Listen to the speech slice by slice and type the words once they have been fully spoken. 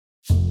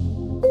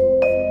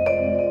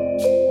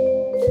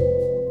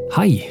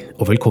Hei,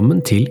 og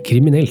velkommen til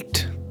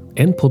Kriminelt,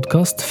 en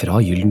podcast fra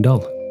Gyldendal.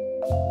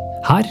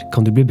 Her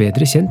kan du bli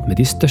bedre kjent med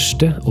de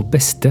største og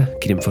beste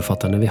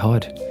krimforfatterne vi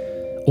har,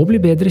 og bli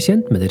bedre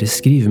kjent med deres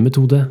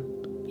skrivemetode,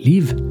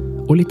 liv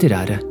og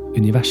litterære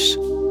univers.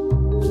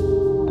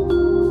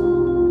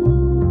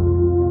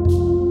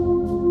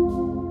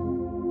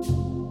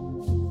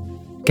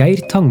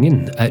 Geir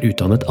Tangen er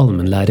utdannet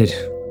allmennlærer,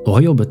 og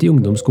har jobbet i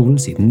ungdomsskolen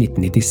siden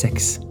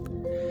 1996.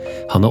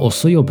 Han har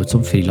også jobbet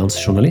som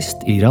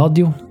frilansjournalist i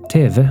radio,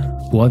 TV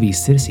og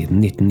aviser siden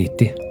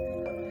 1990.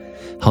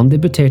 Han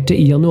debuterte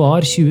i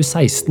januar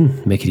 2016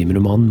 med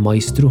krimromanen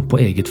Maestro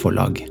på eget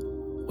forlag,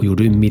 og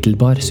gjorde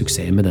umiddelbar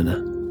suksess med denne.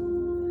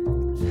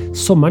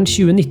 Sommeren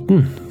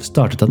 2019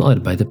 startet han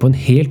arbeidet på en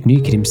helt ny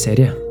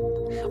krimserie,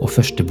 og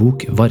første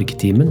bok,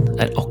 Vargtimen,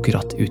 er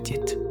akkurat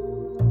utgitt.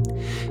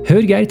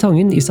 Hør Geir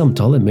Tangen i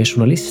samtale med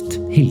journalist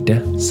Hilde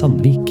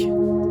Sandvik.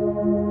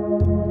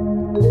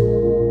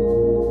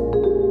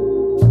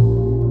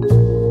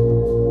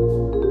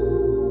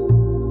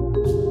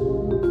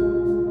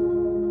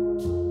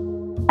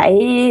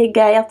 Hei,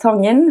 Geir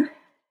Tangen.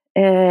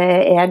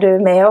 Er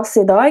du med oss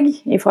i dag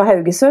fra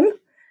Haugesund?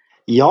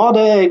 Ja,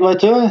 det er jeg,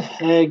 vet du.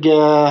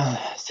 Jeg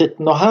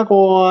sitter nå her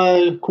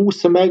og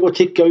koser meg og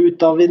kikker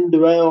ut av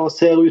vinduet og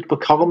ser ut på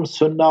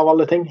Karmsund av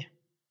alle ting.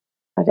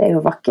 Ja, det er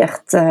jo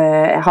vakkert.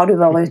 Har du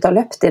vært ute og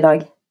løpt i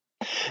dag?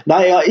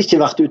 Nei, jeg har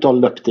ikke vært ute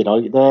og løpt i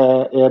dag. Det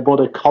er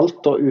både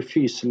kaldt og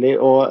ufyselig,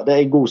 og det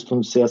er en god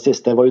stund siden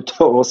sist jeg var ute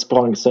og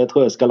sprang, så jeg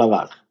tror jeg skal la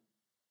være.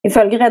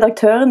 Ifølge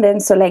redaktøren din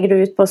så legger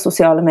du ut på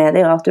sosiale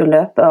medier at du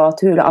løper, og at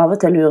du av og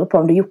til lurer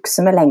på om du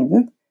jukser med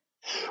lengden.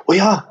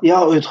 Ja,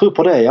 jeg tror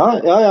på det, ja.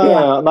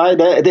 Ja. Nei,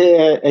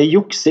 jeg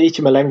jukser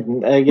ikke med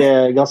lengden. Jeg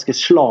er ganske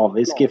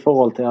slavisk i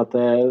forhold til at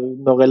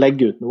når jeg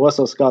legger ut noe,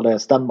 så skal det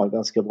stemme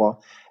ganske bra.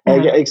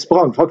 Jeg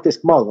sprang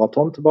faktisk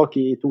maraton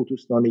tilbake i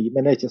 2009,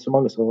 men det er ikke så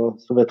mange som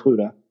vil tro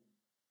det.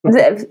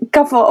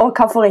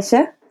 Hvorfor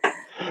ikke?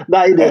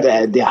 Nei,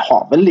 det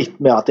har vel litt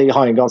med at jeg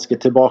har en ganske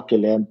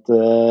tilbakelent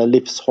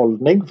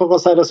livsholdning, for å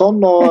si det sånn,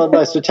 og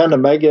de som kjenner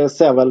meg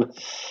ser vel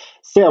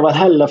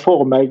heller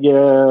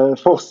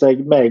for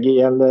seg meg i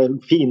en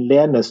fin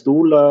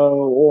lenestol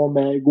og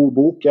med god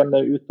bok enn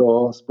ute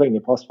og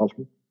springe på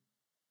asfalten.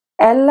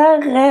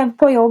 Eller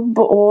på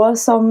jobb og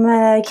som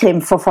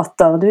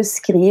krimforfatter. Du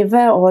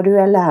skriver og du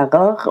er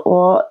lærer,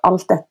 og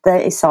alt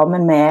dette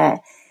sammen med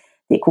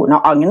din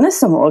kone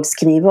Agnes, som også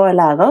skriver og er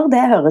lærer.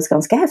 Det høres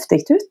ganske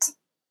heftig ut.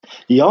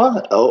 Ja,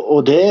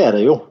 og det er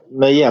det jo.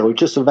 Vi gjør jo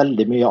ikke så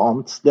veldig mye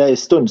annet. Det er en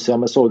stund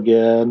siden vi så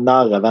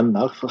nære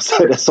venner, for å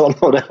si det sånn,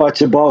 og det var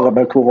ikke bare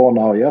med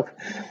korona å gjøre.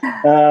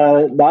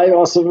 Nei,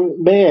 altså,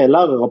 vi er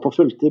lærere på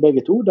fulltid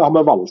begge to. Det har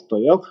vi valgt å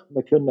gjøre.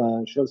 Vi kunne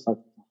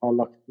selvsagt ha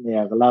lagt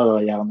ned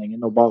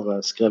lærergjerningen og bare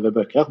skrevet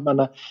bøker,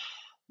 men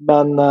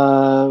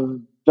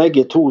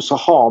begge to så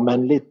har vi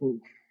en liten...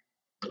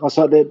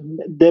 Altså,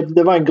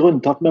 det var en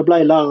grunn til at vi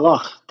ble lærere.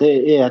 Det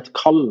er et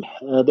kall.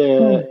 Det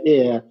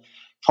er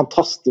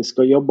fantastisk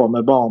å jobbe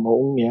med barn og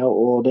unge,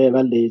 og det er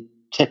veldig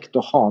kjekt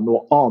å ha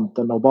noe annet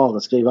enn å bare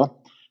skrive.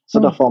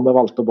 Så derfor har vi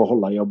valgt å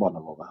beholde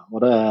jobbene våre,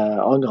 og det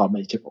angrer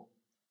vi ikke på.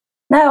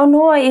 Nei, og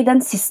nå i den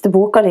siste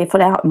boka di,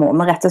 for det må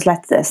vi rett og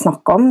slett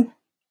snakke om,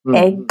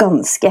 er et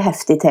ganske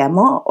heftig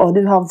tema, og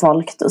du har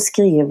valgt å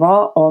skrive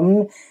om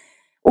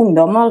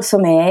ungdommer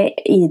som er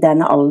i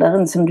denne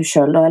alderen som du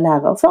selv er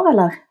lærer for,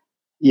 eller?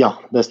 Ja,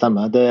 det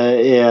stemmer. Det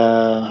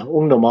er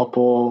ungdommer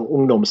på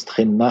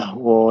ungdomstrinnet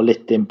og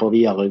litt inn på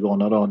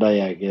videregående, da, det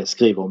jeg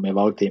skriver om i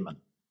Vargtimen.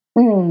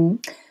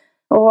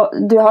 Og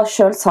du har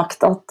selv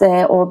sagt at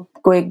å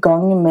gå i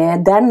gang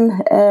med den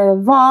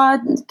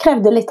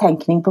krevde litt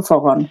tenkning på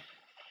forhånd.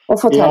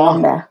 Og fortell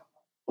om det.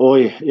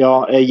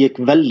 Jeg gikk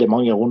veldig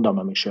mange runder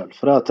med meg selv.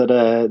 For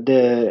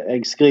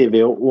jeg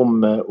skriver jo om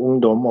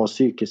ungdom og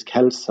psykisk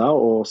helse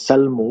og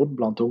selvmord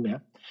blant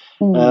unge.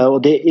 Og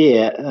det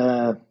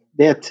er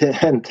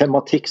en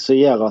tematikk som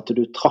gjør at du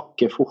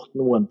trakker fort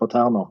noen på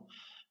tærne.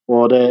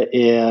 Og det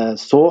er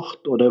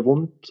sårt, og det er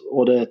vondt,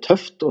 og det er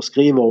tøft å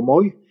skrive om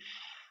også.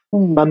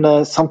 Men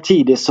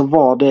samtidig så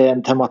var det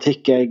en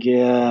tematikk jeg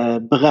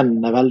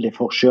brenner veldig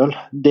for selv.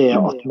 Det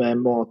at vi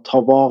må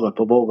ta vare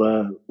på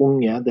våre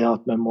unge, det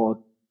at vi må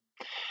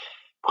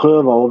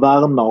prøve å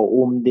verne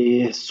om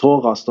de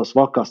såreste og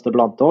svakeste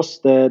blant oss,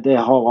 det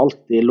har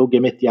alltid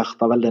ligget mitt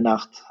hjerte veldig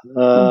nært.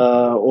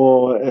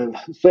 Og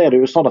så er det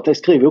jo sånn at jeg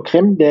skriver jo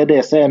krim, det er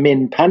det som er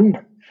min penn.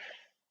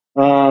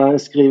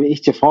 Jeg skriver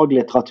ikke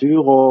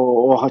faglitteratur,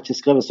 og har ikke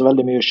skrevet så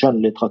veldig mye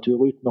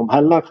skjønnlitteratur utenom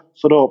heller.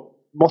 Så da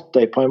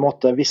måtte jeg på en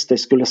måte, hvis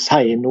jeg skulle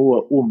si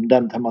noe om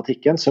den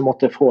tematikken, så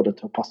måtte jeg få det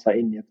til å passe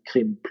inn i et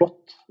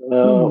krimplott.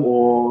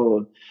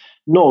 Og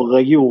når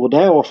jeg gjorde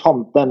det og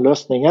fant den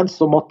løsningen,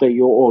 så måtte jeg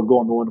jo også gå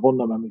noen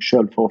runder med meg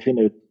selv for å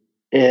finne ut,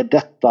 er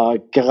dette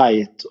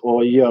greit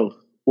å gjøre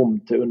om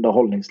til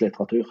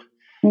underholdningslitteratur?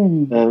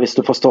 Hvis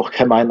du forstår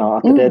hva jeg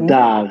mener, at det er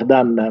der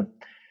den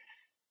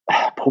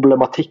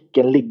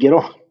problematikken ligger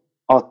da.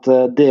 At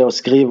det å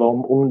skrive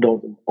om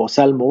ungdom og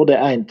selvmord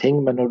er en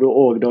ting, men når du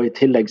også da i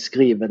tillegg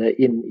skriver det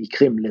inn i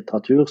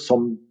krimlitteratur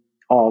som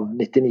av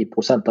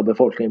 99% av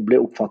befolkningen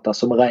blir oppfattet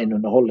som ren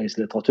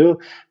underholdningslitteratur,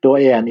 da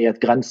en I et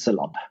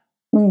grenseland.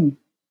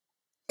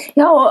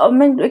 Ja,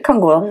 men vi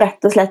kan gå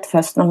rett og slett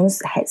først noen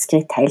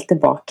skritt helt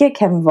tilbake.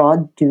 Hvem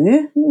var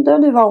du da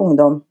du var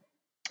ungdom?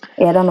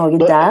 Det noe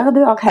der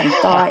du har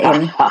hentet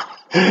inn?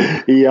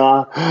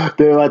 Ja,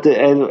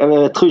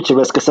 jeg tror ikke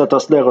vi skal sette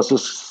oss ned og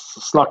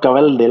snakke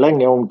veldig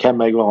lenge om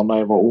hvem jeg var når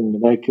jeg var ung.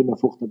 Det kunne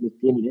fort blitt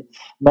pinlig.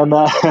 Men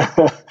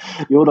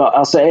jo da,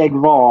 altså jeg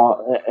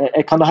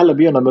kan heller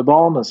begynne med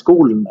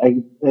barneskolen.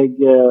 Jeg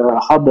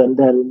hadde en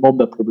del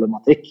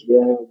mobbeproblematikk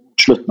I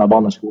slutten av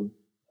barneskolen.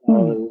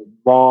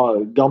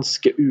 Var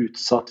ganske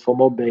utsatt for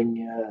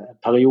mobbing en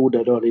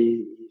periode da de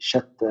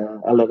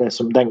eller det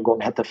som den gang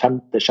hette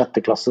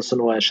 5.-6. klasse, så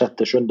nå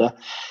 6.-7.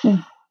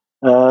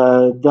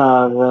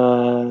 Der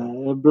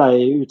ble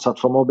jeg utsatt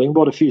for mobbing,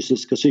 både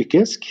fysisk og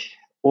psykisk,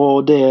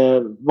 og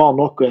det var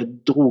noe jeg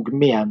drog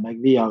med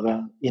meg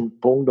videre inn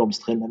på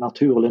ungdomstrinnet,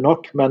 naturlig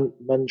nok, men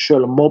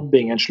selv om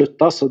mobbingen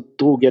sluttet, så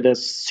drog jeg det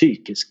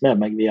psykisk med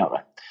meg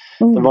videre.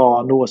 Det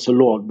var noe som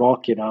lå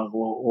baki der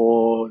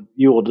og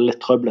gjorde det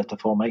litt trøblete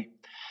for meg.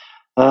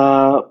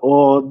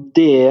 Og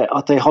det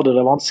at jeg hadde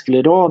det vanskelig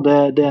da,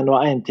 det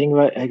noe en ting.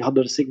 Jeg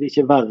hadde det sikkert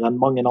ikke verre enn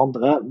mange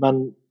andre,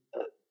 men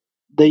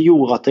det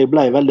gjorde at jeg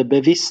ble veldig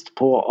bevisst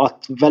på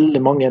at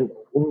veldig mange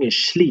unge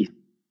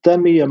sliter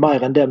mye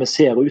mer enn det vi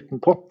ser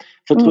utenpå.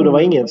 For jeg tror det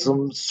var ingen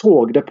som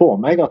så det på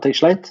meg at jeg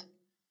sleit.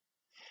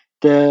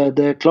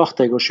 Det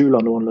klarte jeg å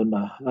skjule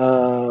noenlunde.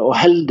 Og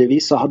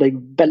heldigvis så hadde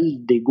jeg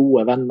veldig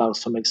gode venner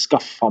som jeg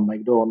skaffet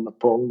meg da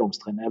på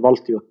ungdomstrinnet. Jeg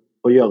valgte jo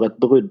å gjøre et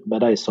brudd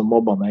med de som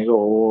mobber meg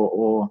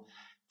og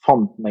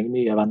fant meg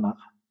nye venner.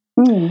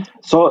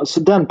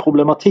 Så den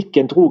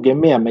problematikken drog jeg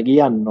med meg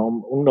gjennom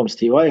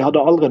ungdomstiden. Jeg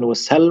hadde aldri noen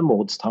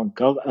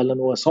selvmordstanker eller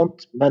noe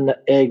sånt, men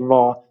jeg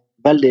var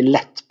veldig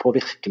lett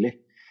påvirkelig.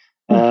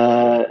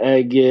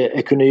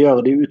 Jeg kunne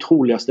gjøre de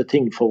utroligste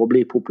ting for å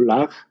bli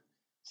populær.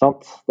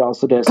 Sant? Hva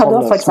da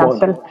for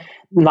eksempel?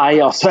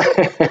 Nei, altså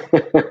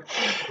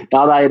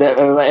ja,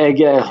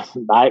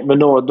 nei,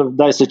 men nå,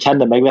 de som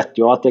kjenner meg vet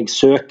jo at jeg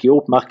søker jo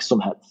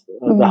oppmerksomhet.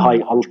 Det har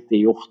jeg alltid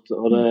gjort,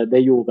 og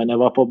det gjorde jeg når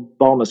jeg var på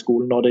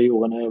barneskolen, og det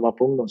gjorde jeg når jeg var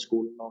på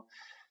ungdomsskolen.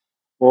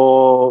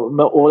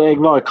 Og jeg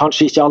var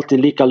kanskje ikke alltid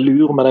like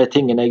lur med de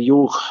tingene jeg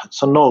gjorde.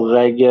 Så når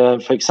jeg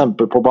for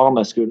eksempel på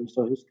barneskolen,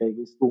 så husker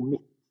jeg sto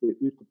midt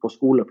ute på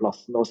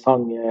skoleplassen og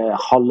sang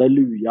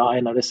Halleluja,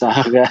 en av disse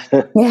her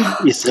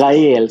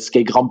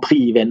israelske Grand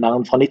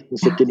Prix-vinneren fra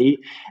 1979.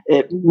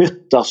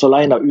 Mutters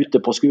alene ute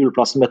på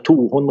skoleplassen med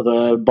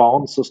 200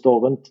 barn som står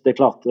rundt. Det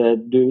klart,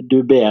 du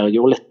ber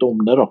jo litt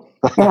om det da.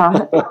 Ja.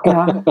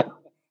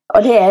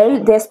 Og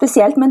det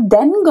spesielt, men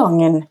den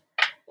gangen,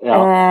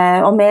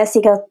 og vi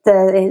sikkert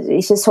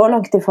ikke så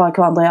langt ifra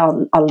hverandre I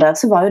alder,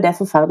 så var jo det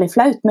forferdelig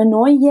flaut. Men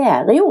nå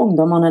gjør jo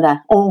ungdommene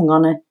det, og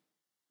ungene.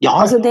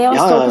 Altså det å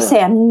stå på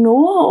scenen nå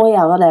og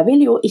gjøre det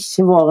vil jo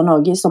ikke være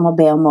noe som å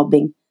be om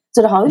mobbing.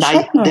 Så det har jo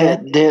skjedd noe.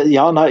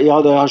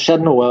 Det har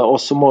skjedd noe, og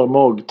så må vi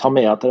også ta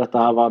med at dette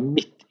her var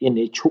midt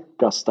inne I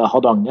tjukkeste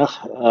Hardanger.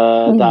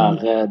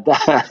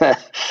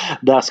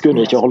 Der skulle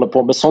vi ikke holde på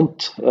med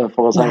sånt,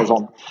 for å si det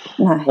sånn.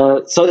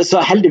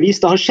 Så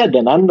heldigvis det har skjedd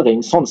en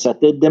endring, sånn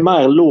sett. Det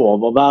mer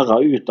lov å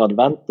være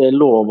utadvendt, det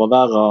lov å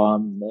være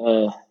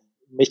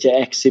ikke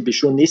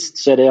ekshibisjonist,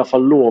 så det I hvert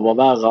fall lov å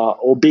være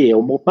og be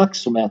om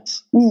oppmerksomhet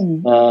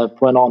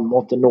på en annen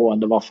måte nå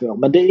enn det var før.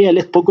 Men det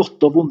litt på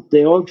godt og vondt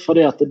det også, for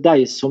det at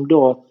de som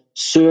da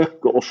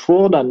søker å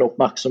få den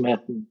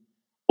oppmerksomheten,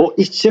 og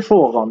ikke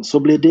får den,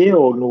 så blir det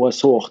også noe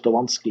sårt og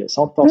vanskelig.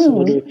 Sant? Altså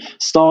når du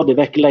stadig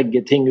vekk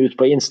legger ting ut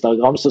på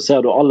Instagram, så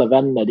ser du alle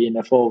vennene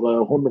dine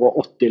får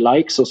 180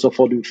 likes, og så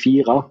får du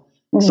 4.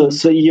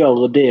 Så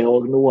gjør det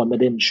også noe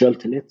med din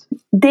selvtillit.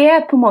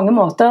 Det på mange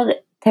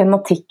måter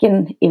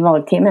tematikken I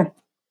valgtimen,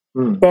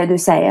 det du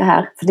sier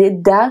her. Fordi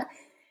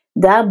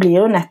der blir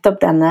jo nettopp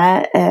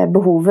denne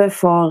behovet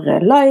for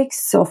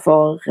likes og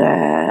for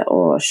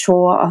å se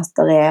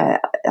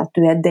at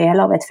du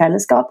del av et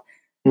fellesskap,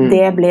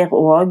 det blir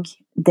også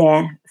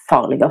det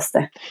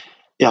farligste.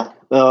 Ja,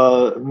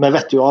 vi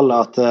vet jo alle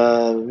at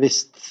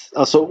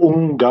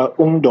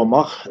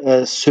ungdommer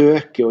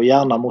søker jo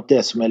gjerne mot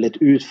det som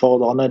litt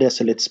utfordrende, det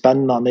som litt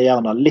spennende,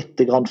 gjerne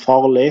litt grann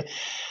farlig.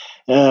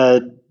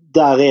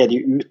 Der de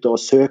ute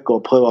og søker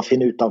og prøver å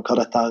finne ut av hva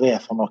dette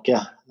her for noe.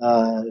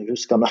 Jeg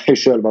husker når jeg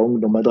selv var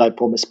ungdom, jeg drev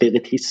på med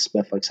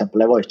spiritisme for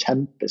eksempel. Det var jo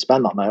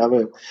kjempespennende.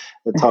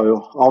 Jeg tar jo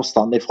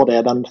avstand ifra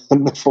det,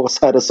 for å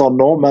si det sånn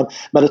nå, men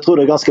jeg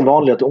tror det ganske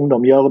vanlig at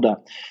ungdom gjør det.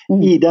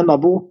 I denne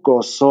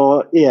boka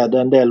så det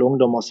en del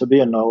ungdommer som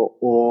begynner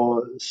å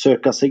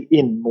søke seg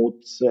inn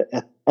mot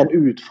en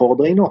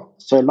utfordring nå,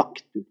 som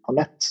lagt ut på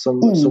nett,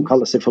 som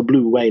kaller seg for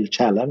Blue Whale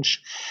Challenge,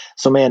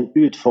 som en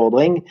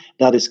utfordring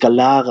der de skal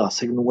lære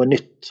seg noe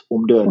nytt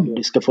om døden.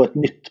 De skal få et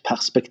nytt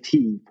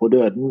perspektiv på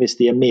døden hvis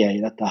de med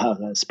I dette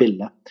her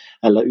spillet,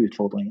 eller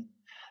utfordringen.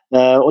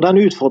 Og den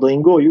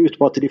utfordringen går jo ut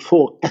på at de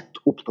får ett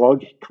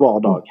oppdrag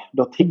hver dag.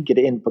 Da tikker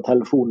det inn på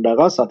telefonen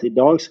deres at I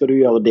dag skal du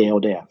gjøre det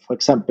og det. For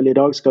eksempel I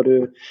dag skal du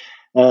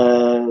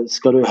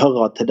skal du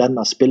høre til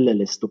denne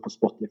spillelista på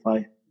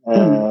Spotify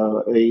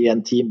i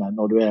en time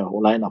når du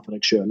alene for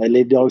deg selv, eller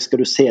i dag skal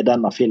du se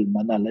denne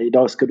filmen, eller i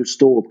dag skal du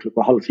stå opp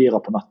 3:30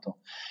 på natta.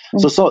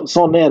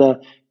 Sånn det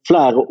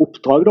flere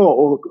oppdrag da,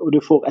 og du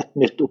får et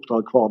nytt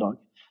oppdrag hver dag.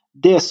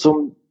 Det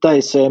som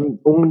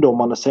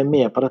ungdommene som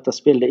med på dette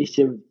spillet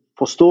ikke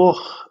forstår,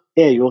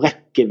 jo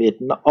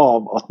rekkevidden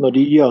av at når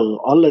de gjør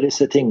alle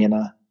disse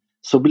tingene,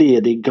 så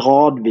blir de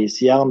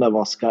gradvis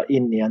hjernevasket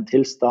inn i en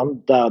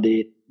tilstand der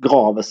de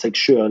graver seg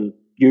selv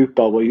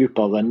djupere og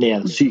djupere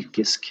ned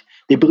psykisk.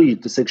 De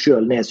bryter seg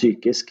selv ned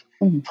psykisk,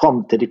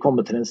 frem til de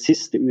kommer til den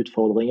siste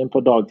utfordringen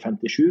på dag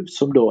 57,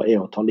 som da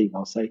å ta livet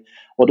av seg.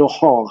 Og da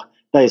har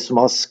de som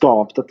har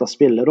skapt dette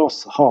spillet, da,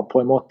 har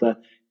på en måte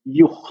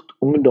gjort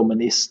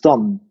ungdommen i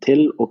stand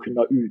til å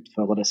kunne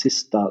utføre det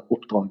siste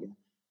oppdraget.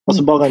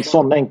 Altså bare en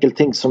sånn enkel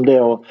ting som det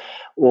å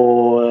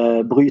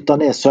bryte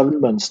ned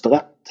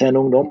søvnmønstret til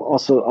en ungdom,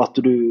 altså at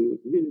du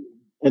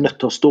nødt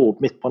til å stå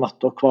opp midt på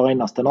natta hver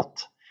eneste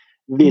natt,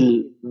 vil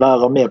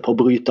være med på å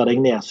bryte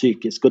deg ned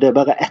psykisk, og det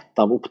bare ett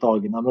av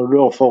oppdragene. Når du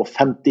da får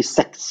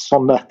 56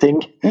 sånne ting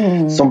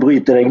som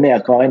bryter deg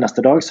ned hver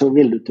eneste dag, så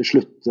vil du til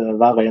slutt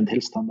være i en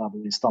tilstand der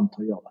du i stand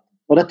til å gjøre det.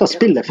 Og dette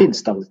spillet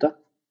finnes der ute.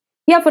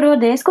 Ja, for det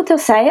var det jeg skulle til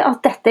å si, at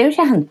dette jo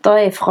ikke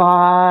hentet fra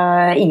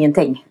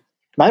ingenting.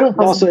 Nei da,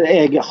 altså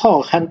jeg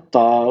har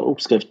hentet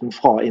oppskriften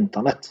fra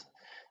internett.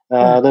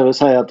 Det vil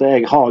si at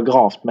jeg har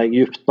gravt meg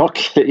djupt nok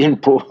inn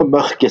på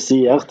mørke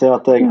sider til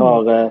at jeg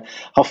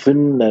har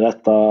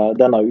funnet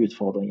denne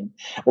utfordringen.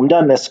 Om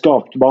den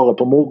skapt bare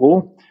på moro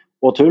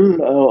og tull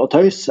og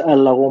tøys,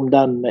 eller om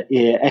den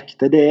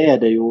ekte, det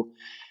det jo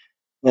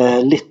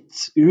litt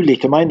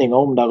ulike meninger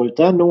om der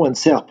ute. Noen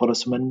ser på det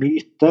som en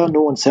myte,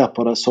 noen ser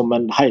på det som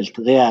en helt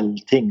reell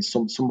ting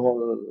som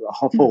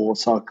har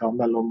forårsaket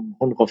mellom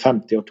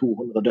 150 og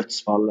 200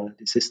 dødsfall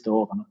de siste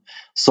årene.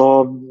 Så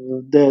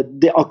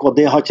akkurat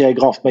det har ikke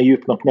jeg gravt meg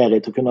djupt nok ned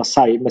i til å kunne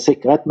si med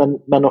sikkerhet,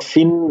 men å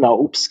finne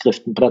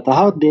oppskriften på dette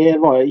her, det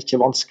var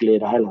ikke vanskelig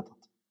i det hele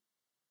tatt.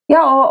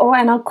 Ja, og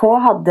NRK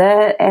hadde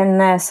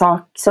en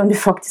sak som du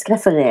faktisk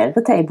refererer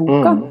til i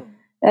boka,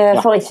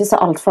 for ikke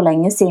så alt for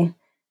lenge siden.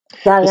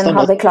 Der en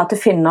hadde klart å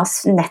finne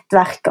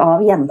nettverk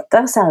av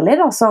jenter, særlig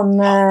da, som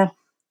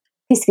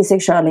fisker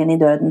seg selv inn i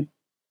døden.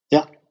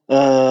 Ja,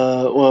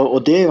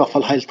 og det i hvert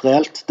fall helt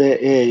reelt.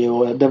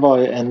 Det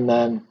var en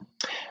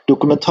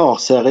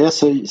dokumentarserie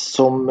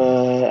som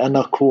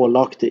NRK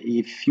lagde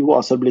i fjor,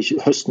 altså det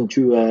ble høsten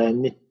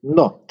 2019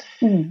 da,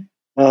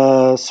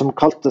 som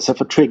kalte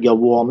seg for Trigger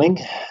Warning,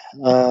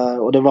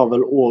 og det var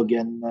vel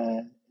også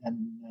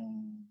en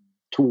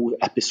 2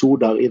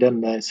 episoder i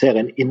denne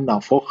serien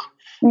innenfor,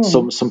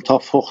 som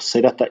tar for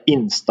seg dette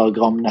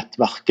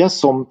Instagram-nettverket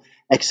som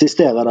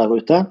eksisterer der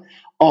ute,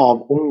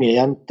 av unge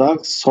jenter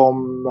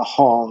som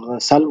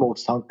har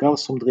selvmordstanker,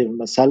 som driver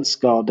med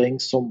selvskading,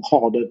 som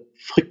har det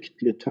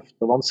fryktelig tøft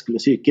og vanskelig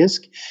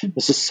psykisk,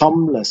 men så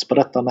samles på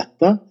dette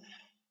nettet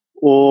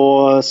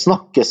og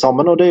snakker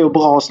sammen, og det jo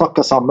bra å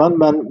snakke sammen,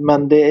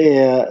 men det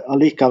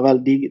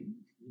allikevel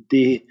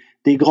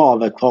de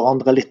graver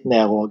hverandre litt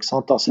ned også,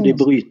 sant? Altså de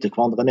bryter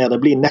hverandre ned,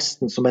 det blir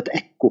nesten som et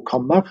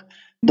ekkokammer,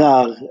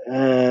 der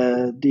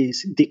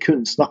de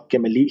kun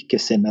snakker med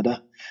likesinnede.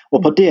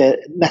 Og på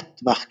det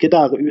nettverket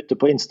der ute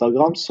på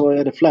Instagram så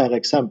det flere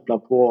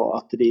eksempler på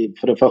at de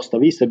for det første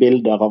viser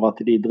bilder av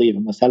at de driver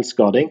med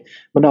selvskading,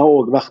 men det har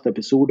også vært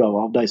episoder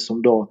av de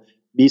som da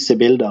viser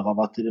bilder av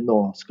at de nå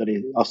skal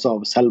altså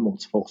av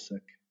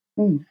selvmordsforsøk.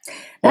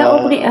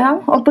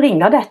 Å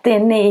bringe dette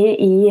inn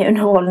i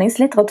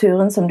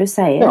underholdningslitteraturen, som du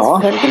sier,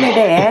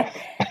 selvfølgelig,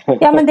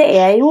 men det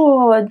jo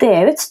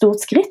et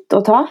stort skritt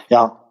å ta.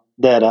 Ja,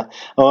 det det.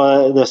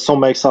 Og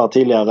som jeg sa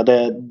tidligere,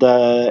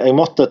 jeg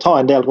måtte ta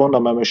en del runder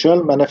med meg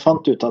selv, men jeg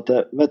fant ut at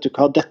vet du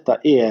hva, dette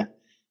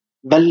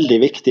veldig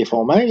viktig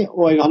for meg,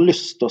 og jeg har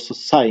lyst til å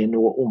si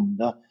noe om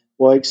det.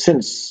 Og jeg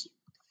synes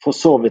for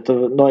så vidt,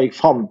 når jeg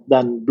fant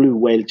den Blue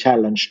Whale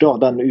Challenge, da,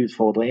 den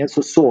utfordringen,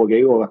 så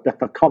jeg jo at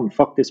dette kan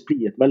faktisk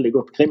bli et veldig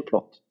godt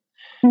krimplott.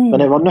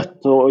 Men jeg var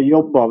nødt til å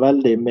jobbe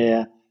veldig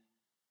med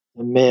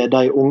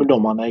de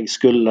ungdommene jeg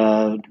skulle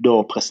da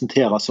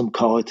presentere som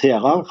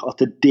karakterer, at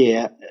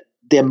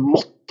det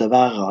måtte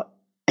være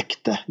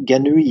ekte,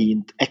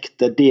 genuint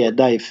ekte, det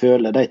de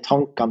føler, de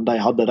tankene de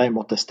hadde, de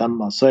måtte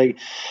stemme. Så jeg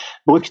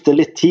brukte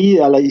litt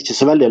tid, eller ikke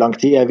så veldig lang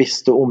tid, jeg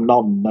visste om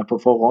navnene på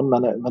forhånd,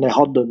 men jeg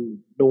hadde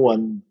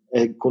noen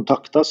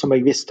kontakter som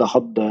jeg visste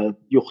hadde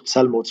gjort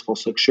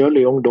selvmordsforsøk selv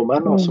i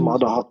ungdommen, og som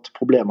hadde hatt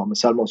problemer med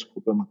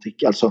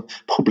selvmordsproblematikk, altså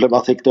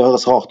problematikk, det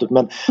høres rart ut,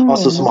 men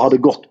altså som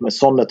hadde gått med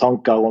sånne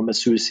tanker og med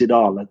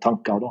suicidale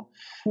tanker da.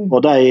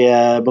 Og de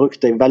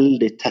brukte jeg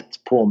veldig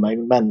tett på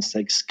meg mens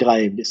jeg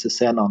skrev disse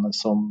scenene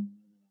som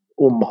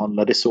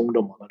omhandler disse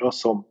ungdommene da,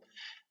 som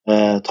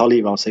tar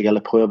livet av seg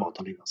eller prøver å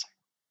ta livet av seg.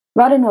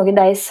 Var det noe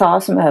de sa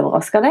som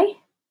overrasket deg?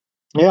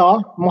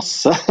 Ja,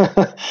 masse.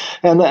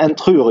 En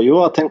tror jo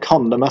at en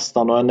kan det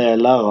meste når en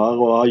lærer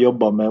og har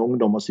jobbet med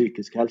ungdom og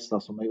psykisk helse,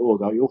 som jeg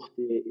også har gjort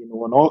i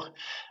noen år.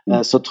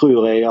 Så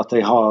tror jeg at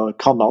jeg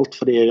kan alt,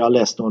 fordi jeg har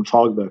lest noen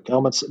fagbøker,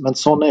 men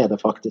sånn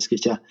det faktisk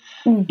ikke.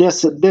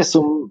 Det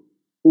som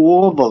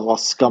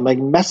overrasker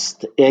meg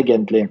mest,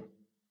 egentlig,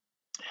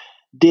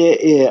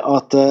 det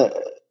at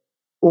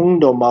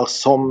ungdommer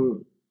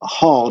som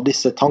har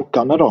disse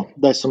tankene da,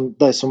 de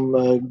som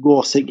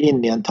går seg inn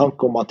i en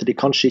tanke om at de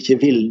kanskje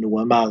ikke vil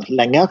noe mer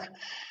lenger,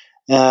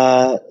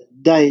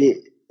 de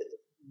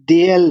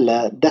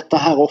deler dette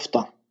her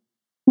ofte.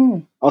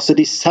 Altså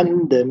de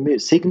sender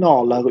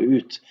signaler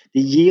ut,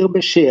 de gir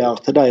beskjeder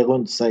til de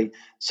rundt seg,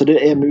 så det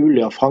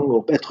mulig å fange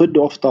opp. Jeg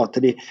trodde ofte at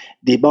de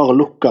bare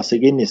lukker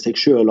seg inn i seg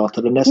selv, og at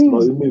det nesten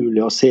var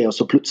umulig å se, og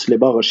så plutselig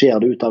bare skjer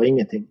det ut av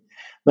ingenting.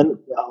 Men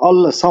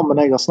alle sammen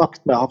jeg har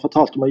snakket med har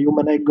fortalt om at jo,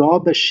 men jeg ga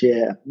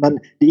beskjed,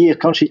 men de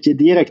gir kanskje ikke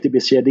direkte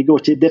beskjed, de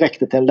går ikke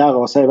direkte til en lærer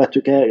og sier, vet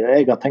du hva,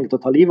 jeg har tenkt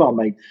å ta livet av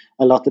meg,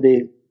 eller at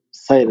de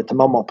sier det til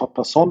mamma og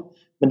pappa sånn,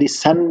 men de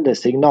sender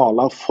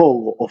signaler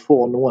for å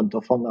få noen til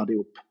å fange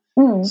dem opp.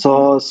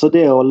 Så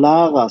det å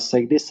lære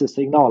seg disse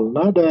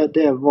signalene,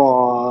 det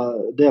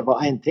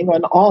var en ting, og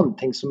en annen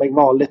ting som jeg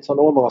var litt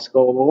sånn overrasket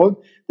over også,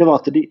 det var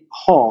at de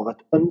har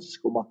et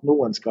ønske om at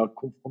noen skal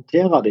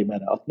konfrontere dem med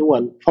det, at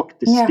noen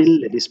faktisk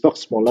stiller de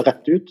spørsmålene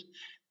rett ut.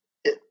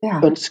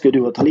 Ønsker du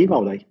å ta livet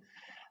av deg?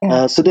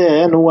 Så det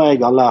noe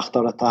jeg har lært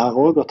av dette her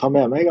også, å ta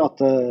med meg, at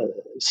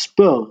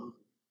spør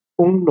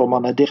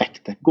ungdommene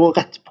direkte, gå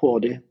rett på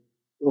dem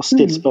og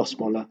still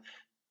spørsmålet,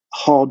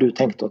 har du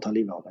tenkt å ta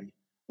livet av deg?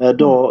 Da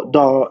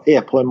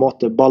på en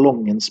måte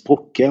ballongen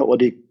sprukket, og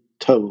de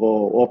tør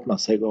å åpne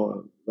seg, og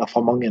i hvert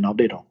fall mange av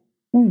de da.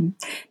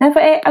 Nei, for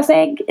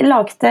jeg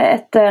lagde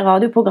et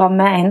radioprogram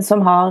med en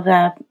som har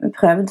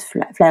prøvd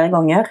flere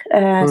ganger,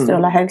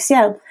 Sturla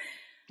Haugsgjerd,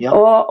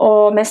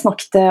 og vi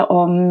snakket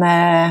om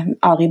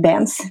Ari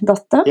Behns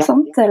datter,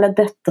 sant? Eller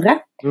døtre,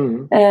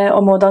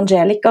 og Maud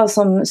Angelica,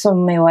 som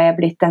jo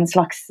blitt en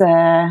slags,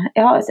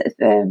 har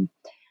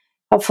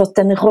fått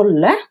en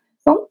rolle,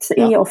 sant?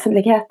 I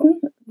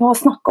offentligheten, for å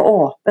snakke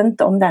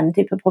åpent om denne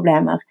type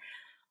problemer.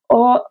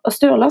 Og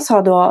Sturla sa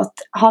da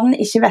at han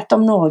ikke vet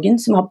om noen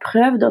som har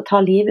prøvd å ta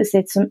livet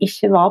sitt som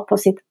ikke var på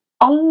sitt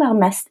aller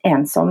mest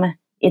ensomme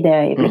i det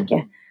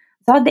øyeblikket.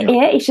 Så det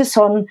ikke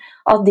sånn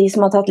at de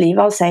som har tatt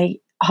livet av seg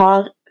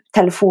har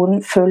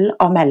telefonen full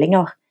av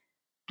meldinger.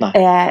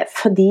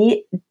 Fordi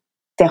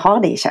det har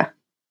de ikke.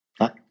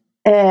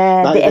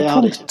 Det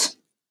tomt.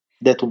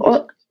 Det tomt.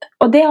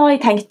 Og det har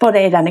jeg tenkt på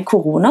det i denne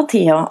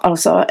koronatida,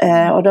 altså,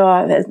 og da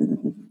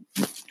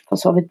for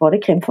så vidt både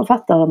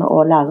krimforfatteren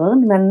og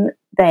læreren, men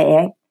det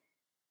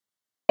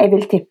jeg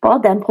vil tippe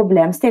at den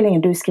problemstillingen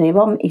du skriver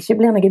om ikke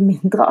blir noe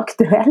mindre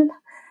aktuell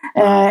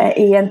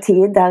i en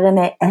tid der en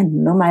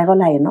enda mer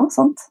alene,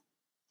 sant?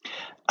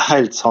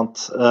 Helt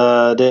sant.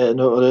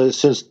 Jeg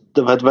synes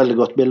det var et veldig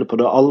godt bilde på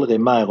det,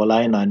 aldri mer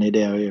alene enn i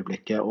det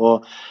øyeblikket,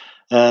 og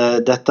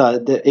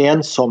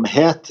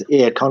ensomhet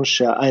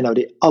kanskje en av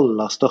de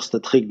aller største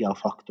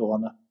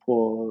triggerfaktorene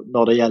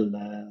når det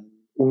gjelder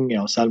unge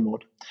og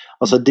selvmord.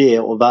 Altså det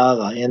å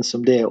være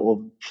ensom, det å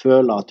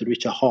føle at du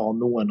ikke har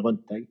noen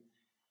rundt deg.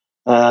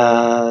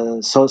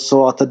 Så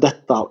at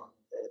dette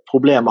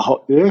problemet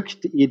har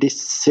økt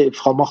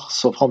fra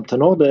mars og frem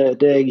til nå,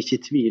 det jeg ikke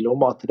i tvil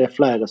om at det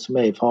flere som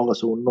i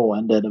faresonen nå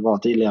enn det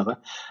var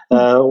tidligere.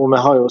 Og vi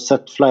har jo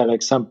sett flere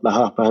eksempler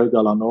her på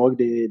Haugaland også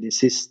de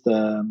siste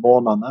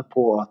månedene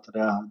på at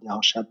det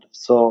har skjedd.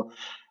 Så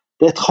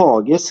det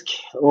tragisk,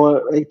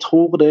 og jeg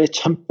tror det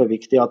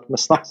kjempeviktig at vi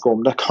snakker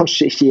om det,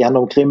 kanskje ikke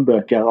gjennom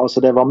krimbøker,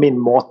 altså det var min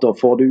måte å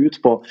få det ut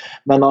på,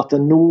 men at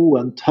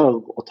noen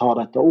tør å ta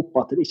dette opp,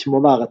 at det ikke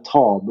må være et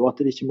tabu,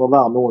 at det ikke må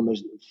være noen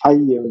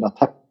feie under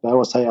teppet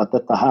og si at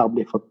dette her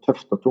blir for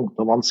tøft og tungt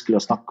og vanskelig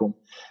å snakke om.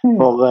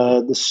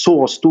 For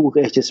så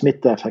stor ikke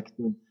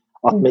smitteeffekten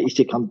at vi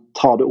ikke kan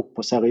ta det opp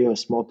på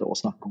seriøs måte og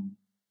snakke om det.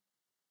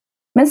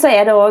 Men så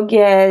det også,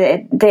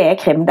 det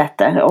krim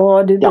dette,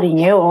 og du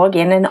bringer jo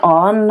også inn en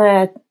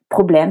annen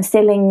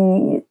problemstilling,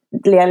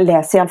 jeg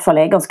leser i alle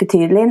fall ganske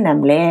tydelig,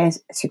 nemlig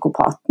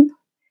psykopaten.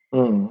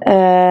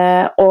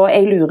 Og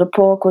jeg lurer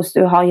på hvordan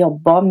du har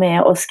jobbet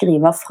med å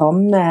skrive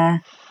fram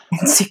en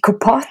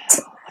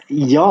psykopat.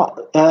 Ja.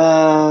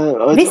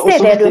 Hvis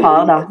det du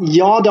har da.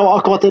 Ja, det var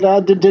akkurat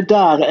det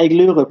der jeg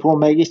lurer på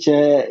om jeg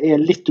ikke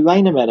litt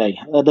uenig med deg.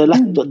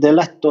 Det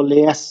lett å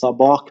lese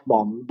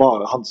bakmannen,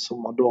 bare han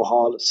som da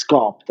har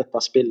skapt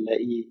dette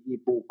spillet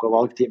i bok og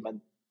valgtimen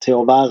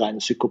til å være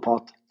en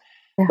psykopat.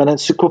 Men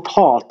en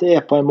psykopat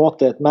på en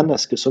måte et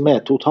menneske som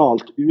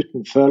totalt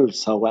uten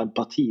følelser og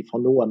empati for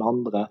noen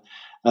andre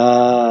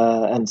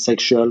enn seg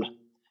selv.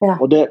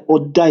 Og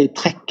de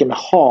trekkene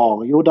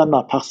har jo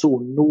denne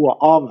personen noe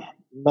av.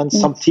 Men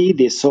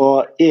samtidig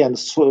så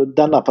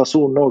denne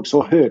personen også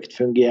så høyt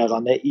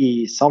fungerende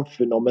i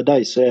samfunnet og med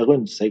de som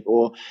rundt seg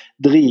og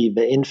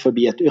driver innenfor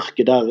et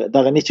yrke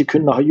der en ikke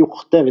kunne ha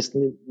gjort det hvis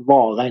en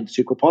var rent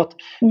psykopat.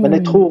 Men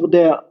jeg tror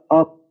det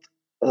at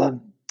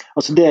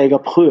altså det jeg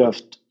har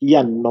prøvd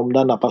gjennom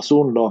denne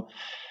personen da,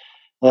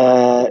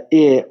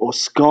 å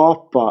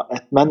skape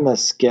et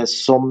menneske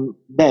som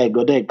meg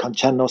og deg kan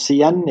kjenne oss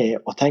igjen i,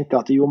 og tenke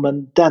at jo,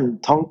 men den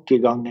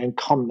tankegangen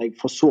kan jeg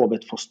for så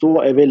vidt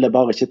forstå, jeg ville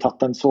bare ikke tatt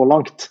den så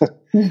langt.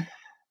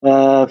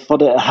 For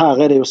her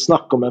det jo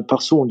snakk om en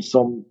person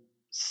som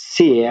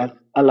ser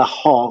eller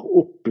har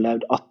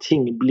opplevd at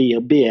ting blir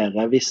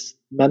bedre hvis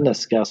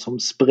mennesker som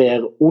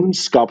sprer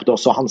ondskap, da,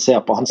 så han ser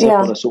på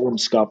det som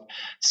ondskap,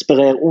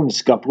 sprer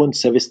ondskap rundt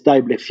seg, hvis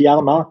de blir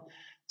fjernet,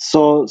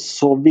 så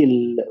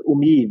vil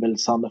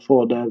omgivelsene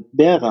få det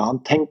bedre. Han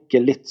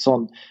tenker litt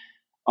sånn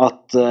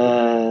at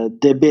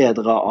det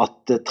bedre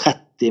at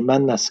 30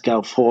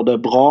 mennesker får det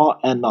bra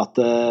enn at,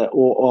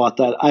 og at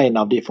en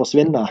av de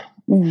forsvinner.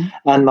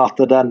 Enn at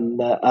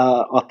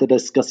det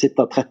skal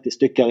sitte 30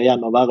 stykker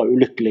igjen og være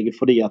ulykkelige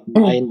fordi at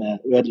den ene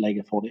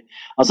ødelegger for dem.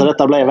 Altså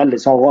dette ble en veldig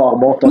sånn rar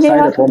måte å si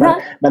det på,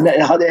 men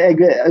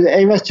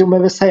jeg vet ikke om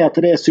jeg vil si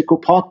at det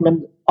psykopat,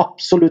 men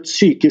absolutt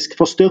psykisk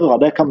forstyrret,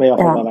 det kan vi i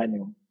hvert fall være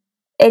enige om.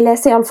 Jeg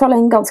leser i alle fall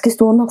en ganske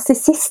stor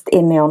narsissist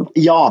inni han.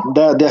 Ja,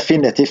 det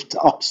definitivt,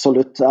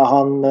 absolutt.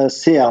 Han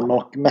ser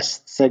nok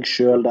mest seg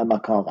selv, denne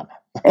karen.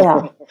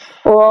 Ja,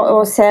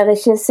 og ser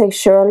ikke seg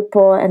selv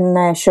på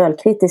en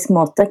selvkritisk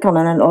måte, kan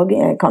en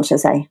også kanskje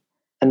si.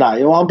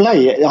 Nei, og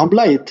han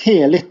ble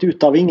til litt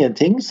ut av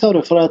ingenting, så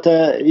det, for at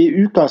i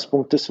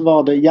utgangspunktet så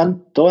var det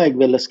jenter jeg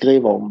ville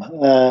skrive om.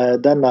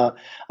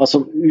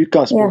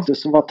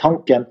 Utgangspunktet så var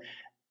tanken,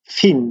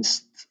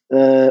 finnes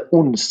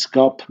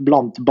ondskap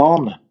blant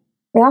barn?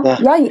 Ja,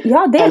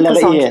 det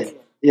interessant.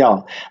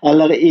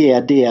 Eller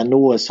det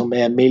noe som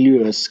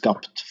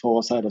miljøskapt,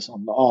 for å si det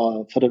sånn.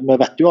 For vi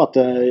vet jo at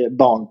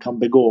barn kan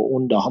begå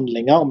onde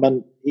handlinger,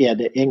 men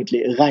det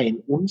egentlig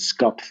ren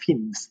ondskap,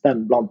 finnes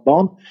den blant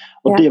barn?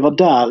 Og det var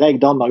der jeg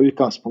dannet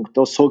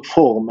utgangspunktet, og så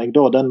for meg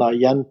da denne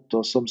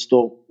jenta som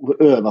står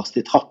øverst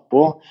i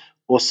trappa,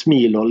 og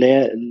smiler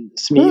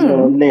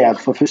og ler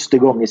for første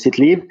gang i sitt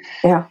liv,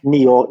 9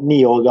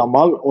 år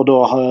gammel, og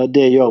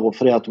det gjør hun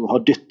fordi at hun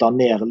har dyttet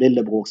ned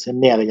lillebror sin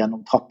ned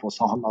gjennom trappa,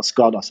 så han har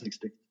skadet seg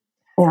stygt.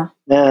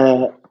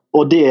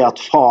 Og det at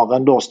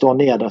faren da står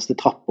nederst i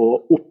trappa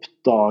og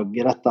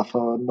oppdager dette,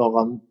 for når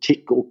han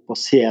kikker opp og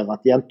ser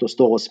at jenta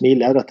står og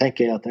smiler, da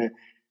tenker jeg at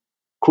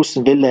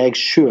hvordan ville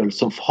jeg selv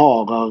som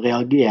far ha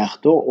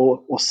reagert da,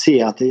 og se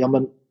at ja,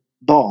 men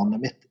barnet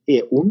mitt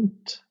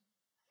ondt?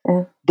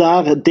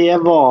 Det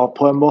var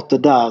på en måte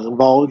der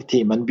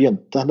valgtimen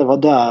begynte. Det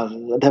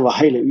var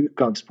hele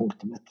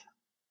utgangspunktet mitt.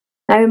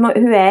 Nei,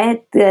 hun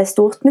et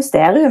stort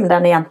mysterium,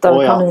 denne jenta,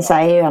 kan hun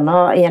si,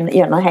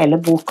 gjennom hele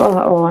boka,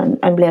 og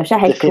en blir ikke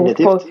helt klok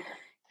på.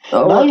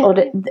 Og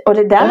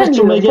det der en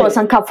lurer på,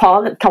 sånn, hva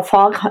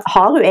far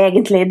har hun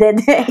egentlig?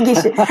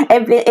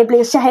 Jeg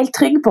blir ikke helt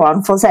trygg på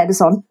han, for å si det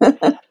sånn.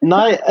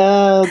 Nei,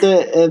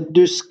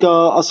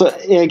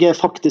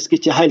 jeg faktisk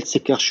ikke helt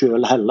sikker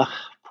selv heller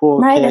på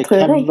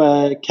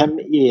hvem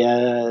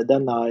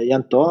denne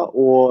jenta,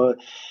 og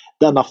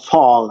denne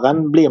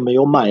faren blir vi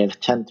jo mer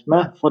kjent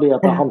med, fordi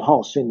at han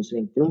har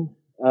synsvinkelen,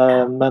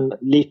 men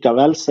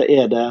likevel så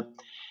det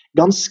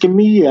ganske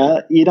mye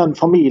i den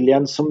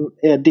familien som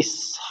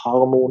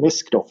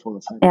disharmonisk, da, for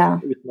å si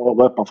det, uten å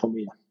røpe for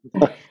mye.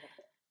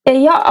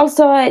 Ja,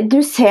 altså,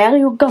 du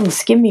ser jo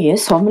ganske mye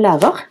som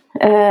lærer,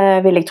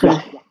 vil jeg tro.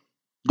 Ja.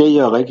 Det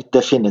gjør jeg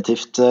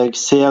definitivt. Jeg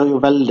ser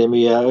jo veldig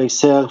mye. Jeg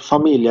ser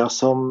familier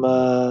som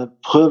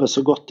prøver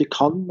så godt de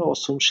kan, og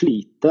som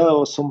sliter,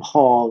 og som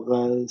har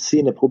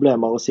sine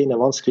problemer og sine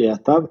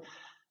vanskeligheter.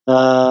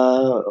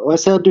 Og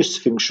jeg ser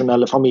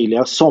dysfunksjonelle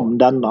familier som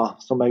denne,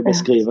 som jeg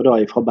beskriver da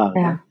fra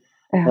Bergen.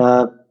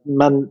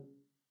 Men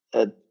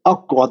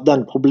akkurat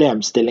den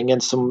problemstillingen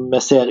som vi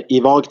ser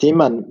i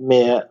valgtimen,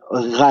 med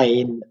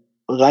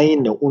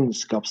rene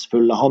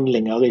ondskapsfulle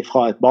handlinger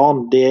fra et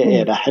barn,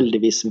 det det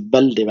heldigvis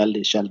veldig,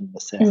 veldig sjelden vi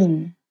ser.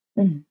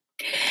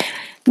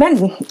 Men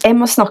jeg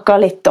må snakke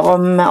litt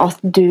om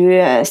at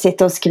du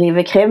sitter og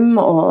skriver krim,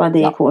 og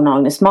din kone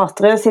Agnes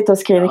Matre sitter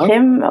og skriver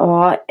krim,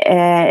 og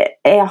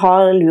jeg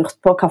har lurt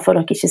på hvorfor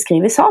dere ikke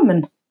skriver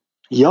sammen.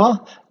 Ja,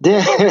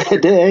 det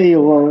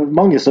jo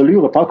mange som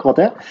lurer på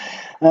akkurat det.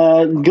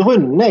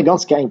 Grunnen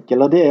ganske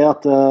enkel, og det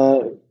at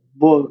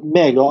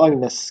meg og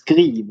Agnes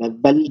skriver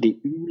veldig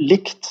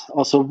ulikt.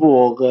 Altså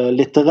vår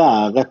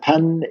litterære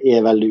penn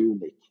veldig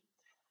ulik.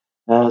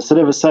 Så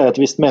det vil si at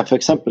hvis vi for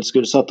eksempel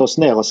skulle satt oss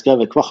ned og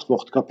skrevet hvert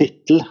vårt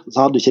kapittel,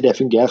 så hadde ikke det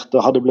fungert. Du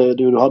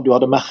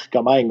hadde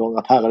merket med en gang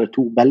at her det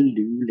 2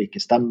 veldig ulike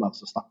stemmer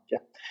som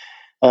snakker.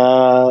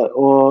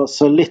 Og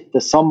så litt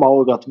det samme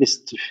også, at hvis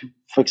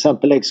for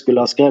eksempel jeg skulle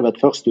ha skrevet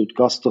et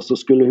førsteutkast, og så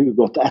skulle hun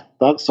gått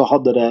etter, så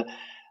hadde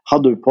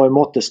hun på en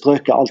måte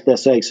strøket alt det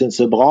som jeg synes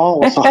bra,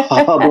 og så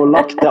hadde hun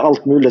lagt det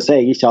alt mulig som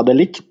jeg ikke hadde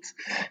likt.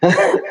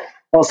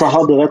 Og så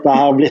hadde dette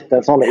her blitt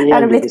en sånn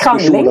evig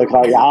diskusjon.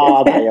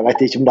 Jeg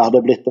vet ikke om det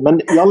hadde blitt det, men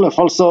i alle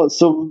fall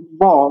så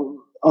var,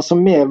 altså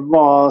vi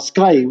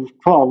skrev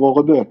hver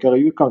våre bøker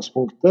i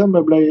utgangspunktet,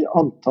 vi ble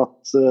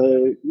antatt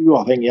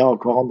uavhengig av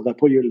hverandre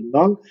på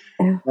Gyldendal,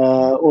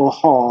 og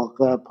har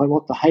på en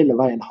måte hele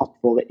veien hatt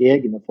våre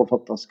egne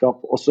forfatterskap,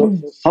 og så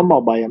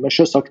samarbeider vi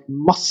selvsagt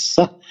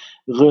masse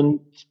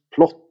rundt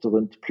plott,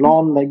 rundt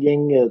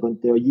planlegging,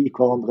 rundt det å gi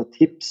hverandre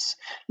tips,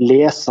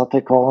 lese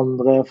til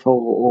hverandre for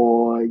å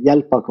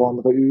hjelpe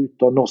hverandre ut,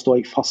 og nå står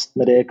jeg fast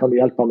med det, kan du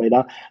hjelpe meg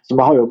der? Så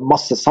vi har jo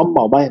masse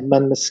samarbeid,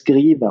 men vi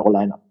skriver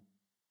alene.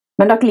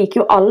 Men dere liker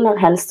jo aller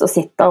helst å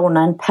sitte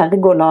under en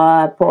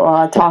pergola på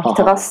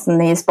takterrassen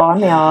i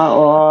Spania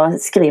og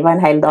skrive en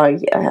hel dag,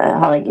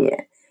 har jeg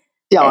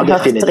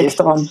hørt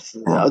rykter om.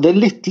 Ja, det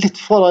litt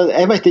fra,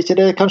 jeg vet ikke,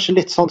 det kanskje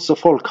litt sånn som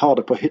folk har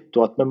det på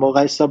hytta, at vi må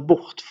reise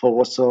bort for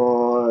oss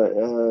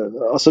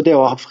altså det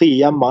å ha fri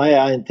hjemme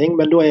en ting,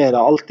 men da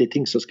det alltid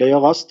ting som skal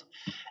gjøres.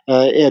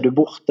 Du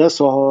borte,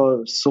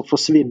 så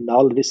forsvinner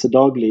alle disse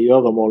daglige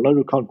gjøremålene.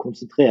 Du kan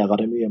konsentrere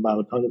deg mye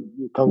mer.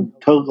 Du kan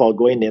tørre å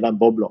gå inn i den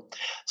bobla.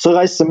 Så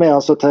reiser vi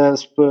altså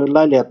til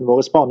leiligheten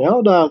vår i Spania,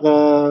 og der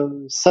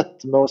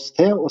setter vi oss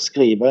til å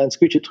skrive. En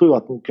skulle ikke tro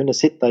at en kunne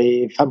sitte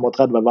i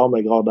 35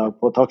 varmegrader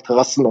på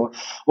takterrassen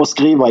og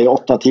skrive i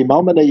 8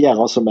 timer, men det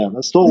gjør altså vi.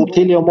 Vi står opp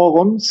tidlig om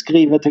morgenen,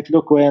 skriver til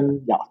klokka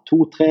 2,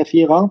 3,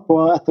 4 på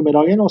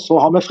ettermiddagen, og så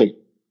har vi fri.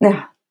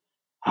 Ja.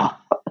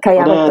 Hva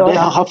gjør dere da? Det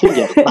har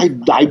fungert. Nei,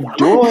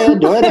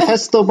 da det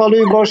fest og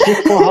baluba og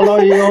skikk på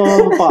halløy og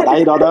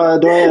nei da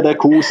det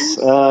kos.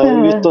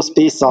 Ut og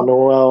spise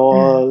noe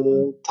og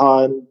ta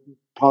en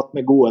prat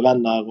med gode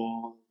venner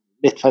og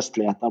litt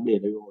festligheter blir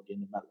det jo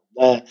innimellom.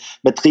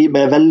 Vi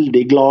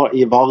veldig glad i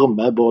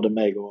varme, både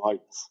meg og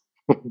Agnes.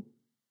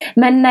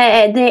 Men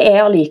det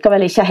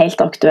allikevel ikke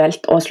helt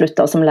aktuelt å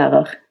slutte som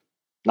lærer?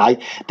 Nei,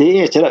 det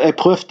ikke det. Jeg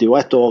prøvde jo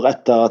 1 år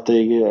etter at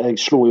jeg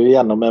slo jo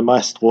gjennom med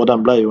Maestro, og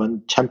den ble jo en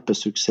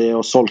kjempesuksess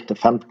og solgt til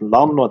 15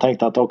 land, og jeg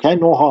tenkte at ok,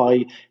 nå har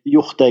jeg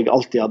gjort det jeg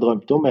alltid har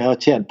drømt om. Jeg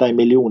har tjent de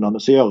millionene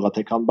som gjør at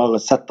jeg kan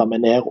bare sette meg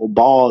ned og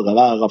bare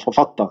være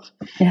forfatter.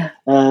 Ja.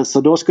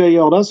 Så da skulle jeg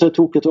gjøre det, så jeg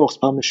tok 1 års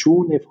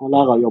permisjon fra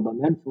lærerjobben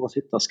min for å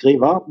sitte og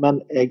skrive,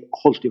 men jeg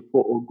holdt jo på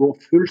å gå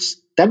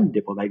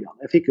fullstendig på veggene.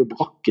 Jeg fikk jo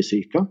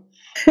brakkesyke.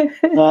 Jeg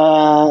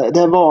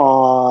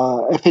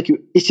fikk jo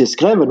ikke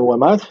skrevet noe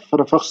mer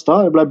for det første.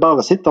 Jeg ble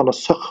bare sittende og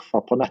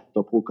surfe på nett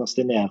og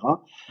prokrastinere,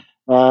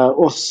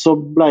 og så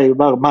ble jeg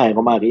bare mer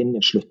og mer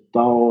innesluttet,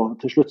 og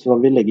til slutt så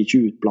ville jeg ikke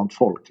ut blant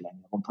folk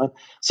lenger.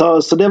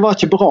 Så det var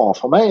ikke bra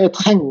for meg. Jeg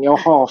trenger å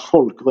ha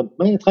folk rundt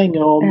meg, jeg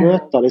trenger å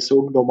møte disse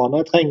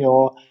ungdommene, jeg trenger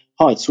å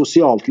ha et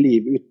sosialt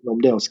liv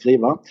utenom det å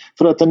skrive,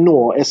 for at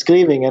nå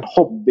skriving en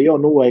hobby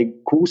og noe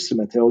jeg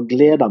koser meg til og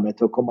gleder meg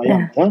til å komme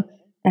hjem til.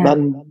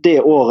 Men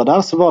det året der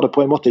så var det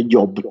på en måte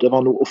jobb. Det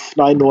var noe,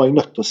 nå er jeg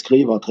nødt til å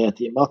skrive 3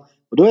 timer,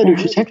 og da det jo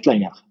ikke kjekt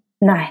lenger.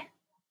 Nei.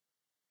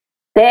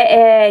 Det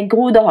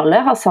Gro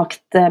Dale har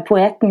sagt,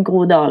 poeten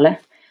Gro Dale,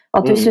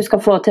 at hvis du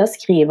skal få til å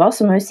skrive,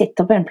 så må du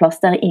sitte på en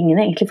plass der ingen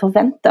egentlig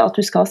forventer at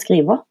du skal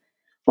skrive.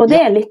 Og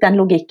det litt den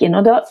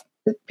logikken, og da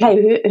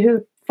pleier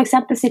hun for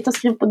eksempel sitte og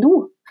skrive på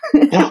do.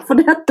 Ja,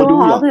 fordi at da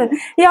har du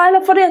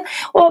eller fordi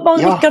og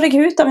bare rykker deg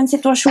ut av en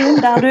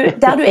situasjon der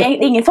du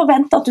ingen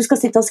forventer at du skal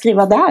sitte og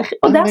skrive der,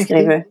 og der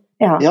skriver du.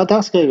 Ja,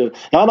 der skriver du.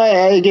 Ja, nei,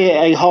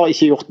 jeg har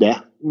ikke gjort det,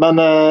 men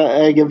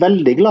jeg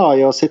veldig glad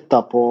i å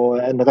sitte på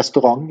en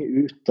restaurant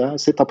ute,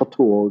 sitte på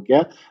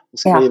toget og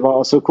skrive,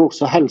 altså hvor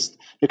så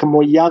helst. Det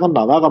må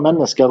gjerne være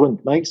mennesker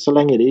rundt meg, så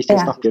lenge de ikke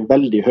snakker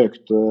veldig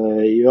høyt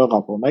i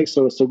øret på meg,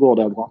 så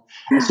går det bra.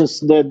 Jeg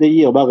synes det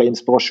gir bare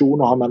inspirasjon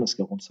å ha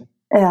mennesker rundt seg.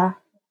 Ja.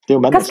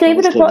 Hva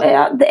skriver du på?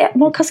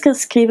 Hva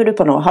skriver du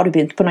på nå? Har du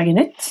begynt på noe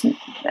nytt?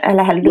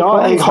 Eller holder du på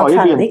å være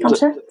ferdig,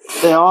 kanskje?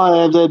 Ja,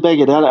 det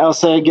begge deler.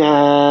 Altså,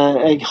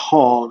 jeg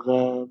har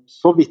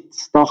så vidt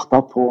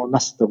startet på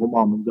neste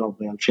roman om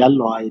Gabriel Fjell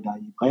og Eida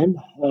Ibrahim.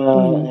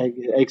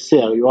 Jeg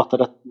ser jo at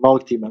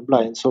valgtimen ble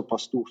en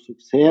såpass stor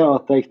suksess,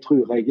 at jeg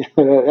tror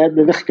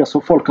det virker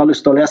som folk har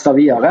lyst til å lese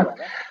videre.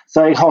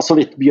 Så jeg har så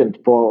vidt begynt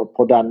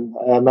på den,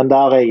 men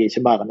der jeg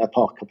ikke mer enn et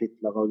par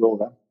kapitler av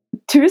gårde.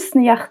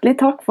 Tusen hjertelig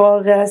takk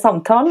for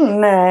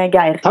samtalen,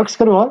 Geir. Takk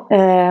skal du ha.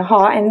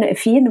 Ha en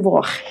fin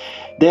vår.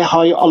 Det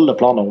har jeg alle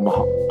planer om å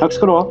ha. Takk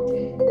skal du ha.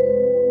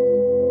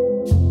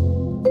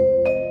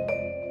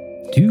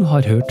 Du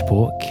har hørt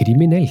på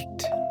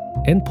Kriminelt,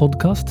 en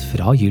podcast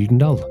fra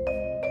Gyldendal.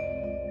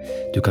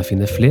 Du kan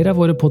finne flere av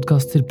våre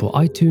podcaster på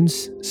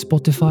iTunes,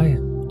 Spotify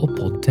og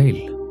Podtail.